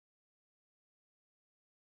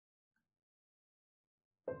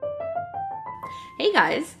Hey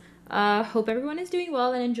guys, hope everyone is doing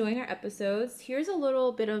well and enjoying our episodes. Here's a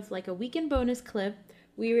little bit of like a weekend bonus clip.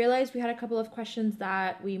 We realized we had a couple of questions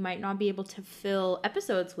that we might not be able to fill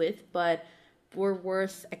episodes with, but were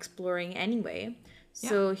worth exploring anyway. Yeah.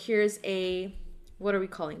 So here's a, what are we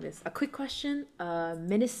calling this? A quick question, a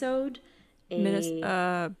minisode,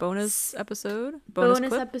 a Bonus episode, bonus bonus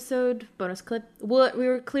clip. episode, bonus clip. We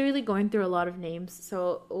were clearly going through a lot of names,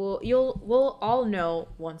 so we'll all know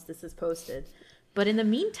once this is posted. But in the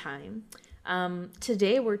meantime,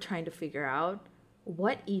 today we're trying to figure out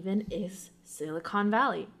what even is Silicon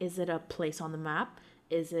Valley. Is it a place on the map?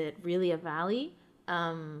 Is it really a valley?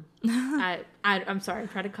 I'm sorry. I'm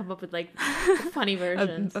trying to come up with like funny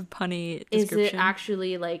versions. A punny Is it description.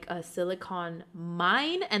 actually like a silicon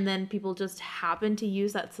mine and then people just happen to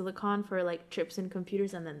use that silicon for like chips and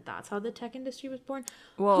computers and then that's how the tech industry was born?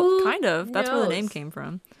 Well, Who kind of. That's where the name knows? came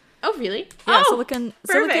from. Oh, really? Yeah, Oh, silicon.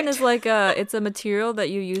 Silicon perfect. is like it's a material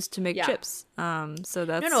that you use to make Yeah. chips. So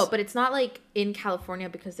that's No, but it's not like in California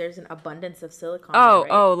because there's an abundance of silicon oh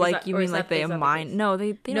there, right? like you mean like they is that the mine? case? No,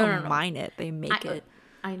 they No, don't no, no. mine it. They make it.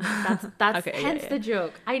 I know that's Okay, hence yeah. the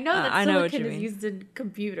joke. I know that I know what silicon you is mean. used in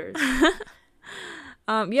computers.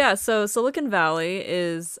 Yeah. So Silicon Valley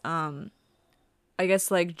is I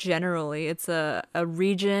guess like generally it's a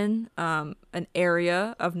region, an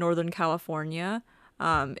area of Northern California.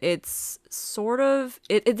 It's sort of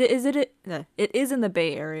it is in the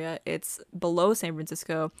Bay Area. It's below San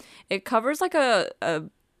Francisco. It covers like a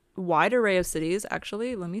wide array of cities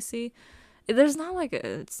actually. Let me see. There's not like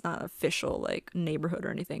it's not official like neighborhood or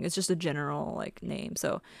anything. It's just a general like name.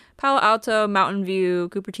 So Palo Alto, Mountain View,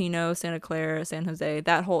 Cupertino, Santa Clara, San Jose,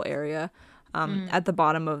 that whole area at the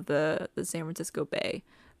bottom of the San Francisco Bay.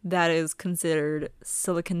 That is considered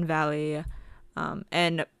Silicon Valley.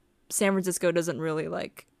 And San Francisco doesn't really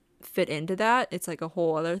like fit into that. It's like a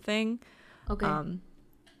whole other thing. Okay.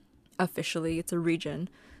 Officially, it's a region.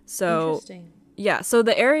 So Interesting. yeah, so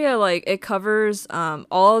the area like it covers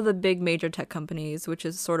all of the big major tech companies, which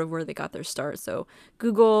is sort of where they got their start. So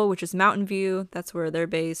Google, which is Mountain View, that's where they're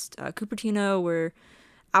based. Cupertino, where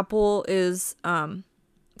Apple is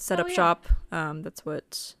set Oh up yeah. shop. That's where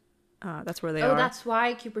they Oh, are. that's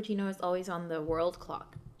why Cupertino is always on the world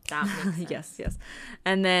clock. That makes sense. Yes.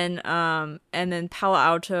 And then Palo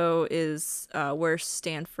Alto is where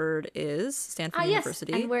Stanford is, Ah, Stanford yes,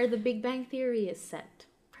 University. and where the Big Bang Theory is set.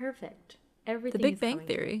 Perfect. The Everything Big is Bang coming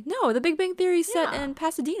together. Theory. No, the Big Bang Theory is set Yeah. in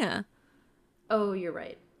Pasadena. Oh, you're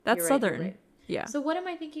right. That's You're southern. right. Yeah. So what am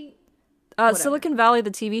I thinking? Whatever. Silicon Valley, the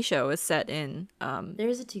TV show, is set in There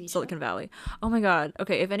is a TV show. Silicon Valley. Oh my God.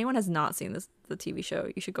 Okay, if anyone has not seen the TV show,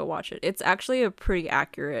 you should go watch it. It's actually a pretty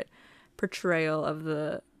accurate portrayal of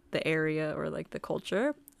the area or like the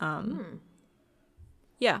culture.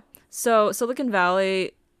 Yeah. So Silicon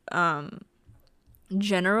Valley,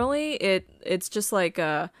 generally, it's just like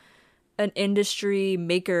an industry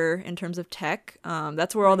maker in terms of tech.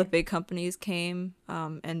 That's where all the big companies came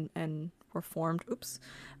and were formed. Oops.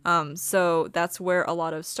 So that's where a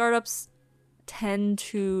lot of startups tend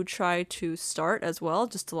to try to start as well,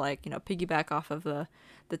 just to like, piggyback off of the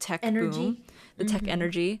tech Energy. boom, the tech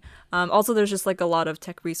energy. Also, there's just like a lot of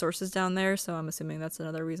tech resources down there, so I'm assuming that's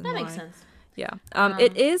another reason That why. makes sense. Yeah.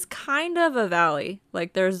 It is kind of a valley.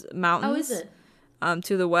 Like there's Oh, is mountains it?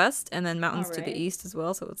 to the west and then mountains to the Alright. east as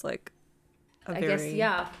well, so it's like a I very guess,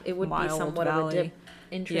 yeah, it would be mild somewhat of a valley. dip.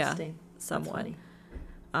 Interesting. That's somewhat.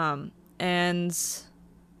 funny. And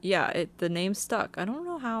yeah, the name stuck. I don't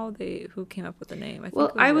know who came up with the name. I think Well,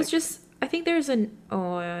 it I was like, just, I think there's an,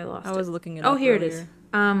 oh, I lost I it. was looking it Oh, up here it earlier. is.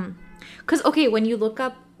 Because, okay, when you look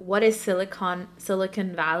up what is Silicon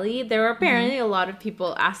Valley, there are apparently a lot of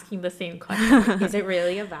people asking the same question. Is it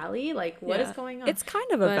really a valley? Like, what is Yeah. going on? It's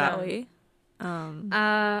kind of a But, valley.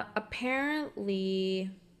 apparently,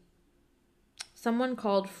 someone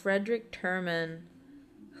called Frederick Terman,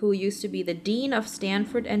 who used to be the dean of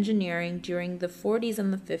Stanford Engineering during the 40s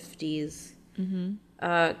and the 50s,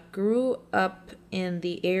 grew up in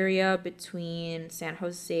the area between San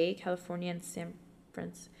Jose, California, and San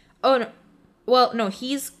Francisco. Oh no, well no,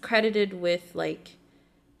 he's credited with like,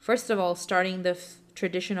 first of all, starting the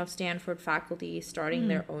tradition of Stanford faculty, starting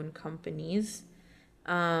their own companies.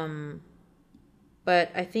 But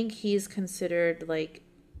I think he's considered like,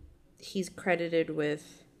 he's credited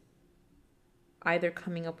with either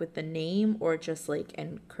coming up with the name or just like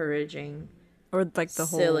encouraging Or like the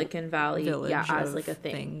whole Silicon Valley, village as of like a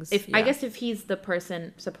thing. things, If I yeah. guess if he's the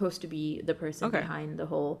person supposed to be the person Okay. behind the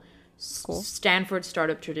whole Cool. Stanford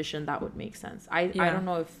startup tradition, that would make sense. I Yeah. don't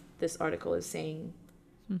know if this article is saying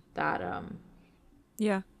that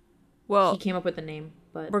Yeah. he Well, came up with the name,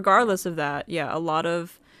 but regardless of that, yeah, a lot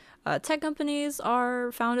of Tech companies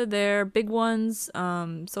are founded there, big ones,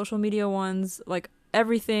 social media ones, like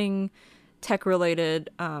everything tech related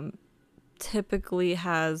typically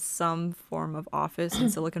has some form of office in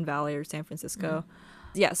Silicon Valley or San Francisco.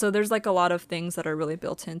 Yeah, so there's like a lot of things that are really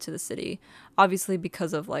built into the city, obviously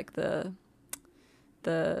because of like the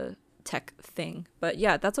tech thing. But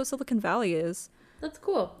yeah, that's what Silicon Valley is. That's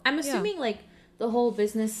cool. I'm Yeah. assuming like the whole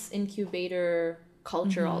business incubator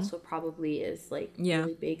culture also probably is like Yeah.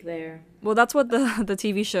 really big there. Well, that's what the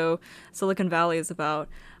TV show Silicon Valley is about.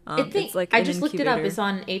 It's like I an just looked it up. incubator. It's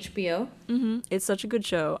on HBO. It's such a good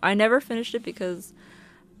show. I never finished it because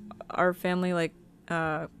our family like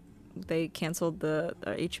they canceled the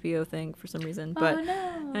HBO thing for some reason. But Oh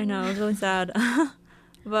no. I know, it was really sad.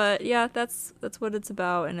 But yeah, that's what it's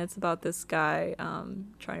about, and it's about this guy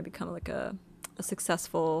trying to become like a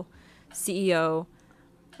successful CEO.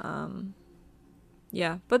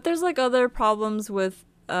 Yeah, but there's like other problems with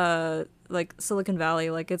like Silicon Valley.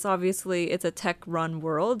 Like it's obviously it's a tech run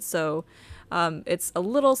world, so it's a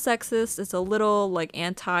little sexist, it's a little like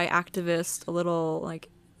anti-activist, a little like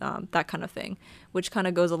that kind of thing, which kind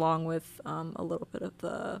of goes along with a little bit of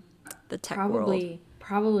the tech world.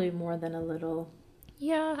 Probably more than a little.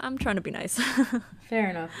 Yeah, I'm trying to be nice. Fair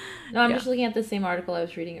enough. No, I'm Yeah. just looking at the same article I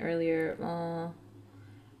was reading earlier.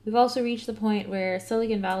 We've also reached the point where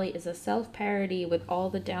Silicon Valley is a self-parody with all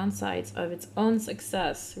the downsides of its own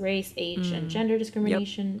success: race, age, and gender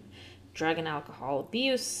discrimination, drug and alcohol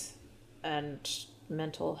abuse, and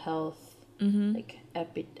mental health, like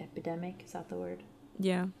epidemic. Is that the word?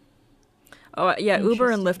 Yeah. Oh, yeah, Uber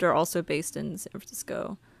and Interesting. Lyft are also based in San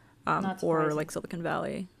Francisco, Not or surprising. like Silicon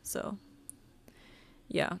Valley. So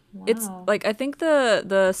yeah, it's Wow. like I think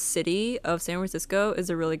the city of San Francisco is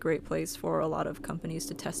a really great place for a lot of companies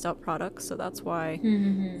to test out products. So that's why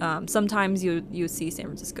sometimes you see San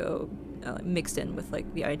Francisco mixed in with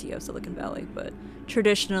like the idea of Silicon Valley, but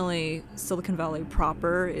traditionally Silicon Valley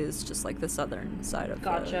proper is just like the southern side of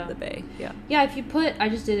Gotcha. the Bay. Yeah. Yeah, I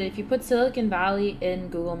just did it. If you put Silicon Valley in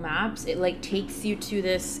Google Maps, it like takes you to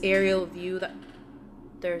this aerial view that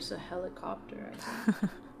there's a helicopter, I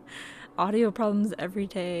think. Audio problems every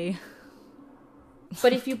day.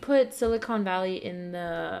 But if you put Silicon Valley in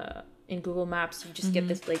Google Maps, you just get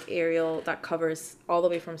this like aerial that covers all the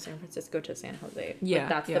way from San Francisco to San Jose. Yeah, Like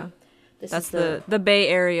that's yeah. this That's is the the Bay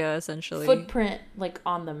Area essentially. footprint like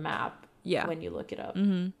on the map Yeah. when you look it up.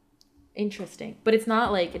 Interesting. But it's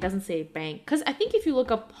not like it doesn't say bank, cuz I think if you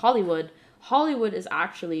look up Hollywood, Hollywood is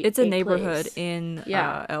actually It's a neighborhood place. in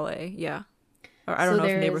Yeah. LA. Yeah. Or I don't So know if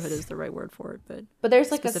there's neighborhood is the right word for it, but there's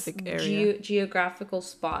like specific area. geographical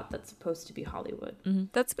spot that's supposed to be Hollywood.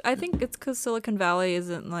 That's I think it's because Silicon Valley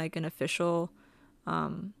isn't like an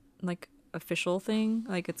like official thing.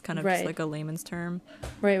 Like it's kind of just Right. like a layman's term.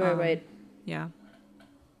 Right. Yeah.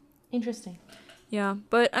 Interesting. Yeah,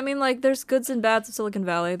 but I mean, like, there's goods and bads of Silicon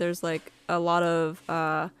Valley. There's like a lot of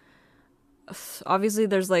obviously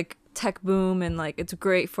there's like tech boom and like it's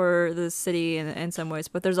great for the city in some ways,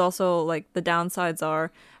 but there's also like the downsides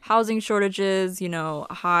are housing shortages, you know,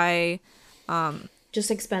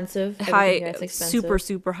 Just expensive. high Everything here is expensive.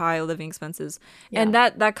 super high living expenses. Yeah. And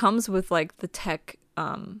that comes with like the tech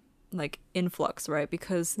like influx, right?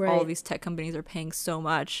 Because all Right. of these tech companies are paying so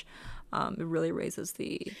much. It really raises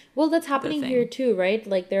the Well, that's happening thing. here too, right?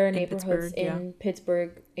 Like there are In neighborhoods Pittsburgh, yeah. in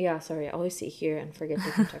Pittsburgh. Yeah, sorry, I always say here and forget to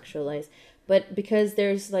contextualize. But because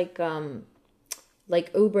there's like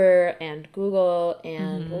Uber and Google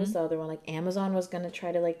and what was the other one? Like Amazon was gonna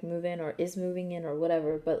try to like move in or is moving in or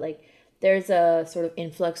whatever. But like there's a sort of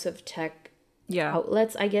influx of tech Yeah.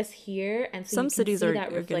 outlets, I guess, here, and so Some you can cities see are that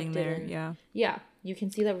getting reflected there, in yeah. you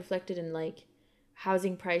can see that reflected in like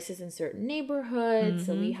housing prices in certain neighborhoods.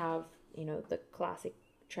 So we have, you know, the classic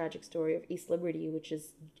tragic story of East Liberty, which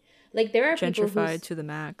is like there are people Gentrified who's to the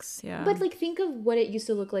max, yeah. but like think of what it used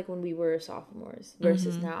to look like when we were sophomores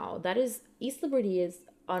versus now. That is East Liberty is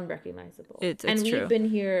unrecognizable. It's and we've true. been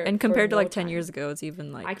here And for compared to no like 10 time. years ago, it's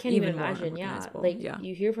even like I can't even more imagine. Yeah, unrecognizable. like Yeah.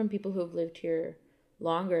 you hear from people who have lived here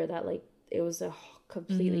longer that like it was a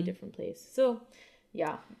completely different place. So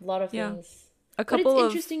yeah, a lot of Yeah. things. A But it's couple of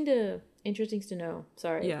interesting to know.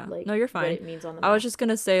 Sorry. yeah. Like No, you're what fine. it means on the I was map. just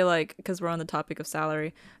gonna say, like, because we're on the topic of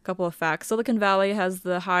salary, a couple of facts. Silicon Valley has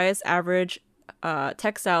the highest average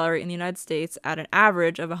tech salary in the United States at an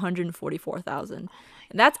average of 144,000.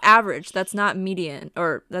 And that's average. That's not median,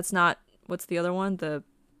 or that's not what's the other one? The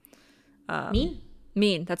Mean?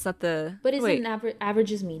 mean. That's not the But isn't wait.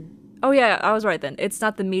 average is mean? Oh yeah, I was right then. It's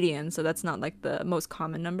not the median, so that's not like the most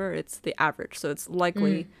common number. It's the average. So it's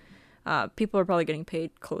likely people are probably getting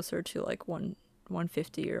paid closer to like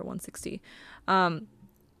 150 or 160.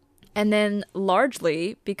 And then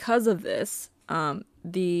largely because of this,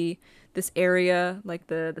 this area, like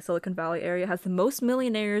the Silicon Valley area, has the most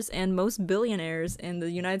millionaires and most billionaires in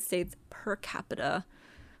the United States per capita,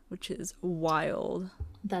 which is wild.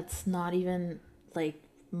 That's not even like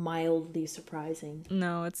mildly surprising.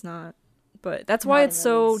 No, it's not. But that's Not why in it's the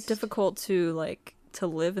so least. difficult to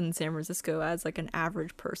live in San Francisco as like an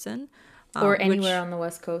average person. Or which anywhere on the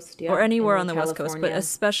West Coast, yeah. or anywhere on In the West Coast, but California.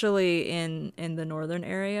 especially in the northern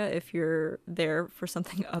area, if you're there for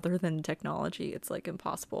something other than technology, it's like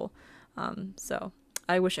impossible. So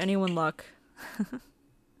I wish anyone luck.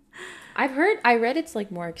 I read it's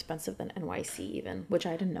like more expensive than NYC even, which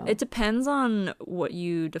I didn't know. It depends on what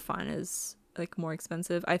you define as like more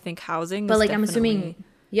expensive. I think housing But is like I'm definitely assuming,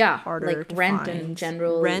 yeah, harder like to rent find. in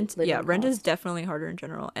general. Rent, Living yeah, rent is costs. definitely harder in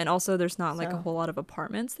general. And also there's not like a So, whole lot of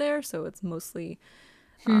apartments there, so it's mostly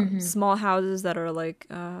small houses that are like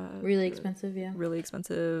really expensive, yeah. really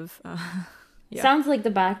expensive. Yeah. Sounds like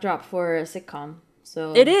the backdrop for a sitcom.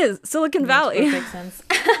 So It is Silicon makes Valley. perfect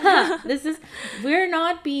sense. We're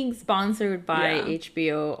not being sponsored by Yeah.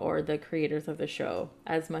 HBO or the creators of the show,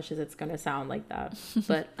 as much as it's gonna sound like that.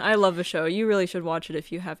 But I love the show. You really should watch it if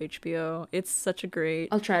you have HBO. It's such a great.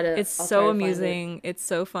 I'll try to. It's I'll so try to find it. amusing. It's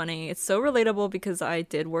so funny. It's so relatable because I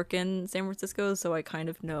did work in San Francisco, so I kind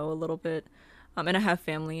of know a little bit. And I have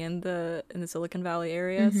family in the Silicon Valley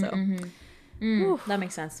area, so. That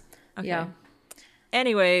makes sense. Okay. Yeah.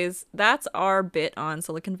 Anyways, that's our bit on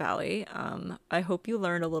Silicon Valley. I hope you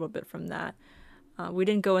learned a little bit from that. We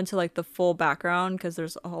didn't go into like the full background because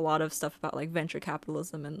there's a lot of stuff about like venture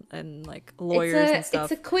capitalism and like lawyers and stuff.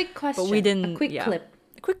 It's a quick question. But we didn't. A quick yeah. clip.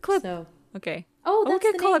 A quick clip. So. Okay. Oh, that's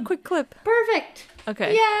okay. the Call it name. quick clip. Perfect.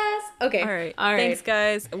 Okay. Yes. Okay. All right. All right. Thanks,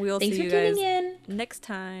 guys. We'll Thanks see for you guys tuning in. next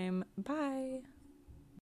time. Bye.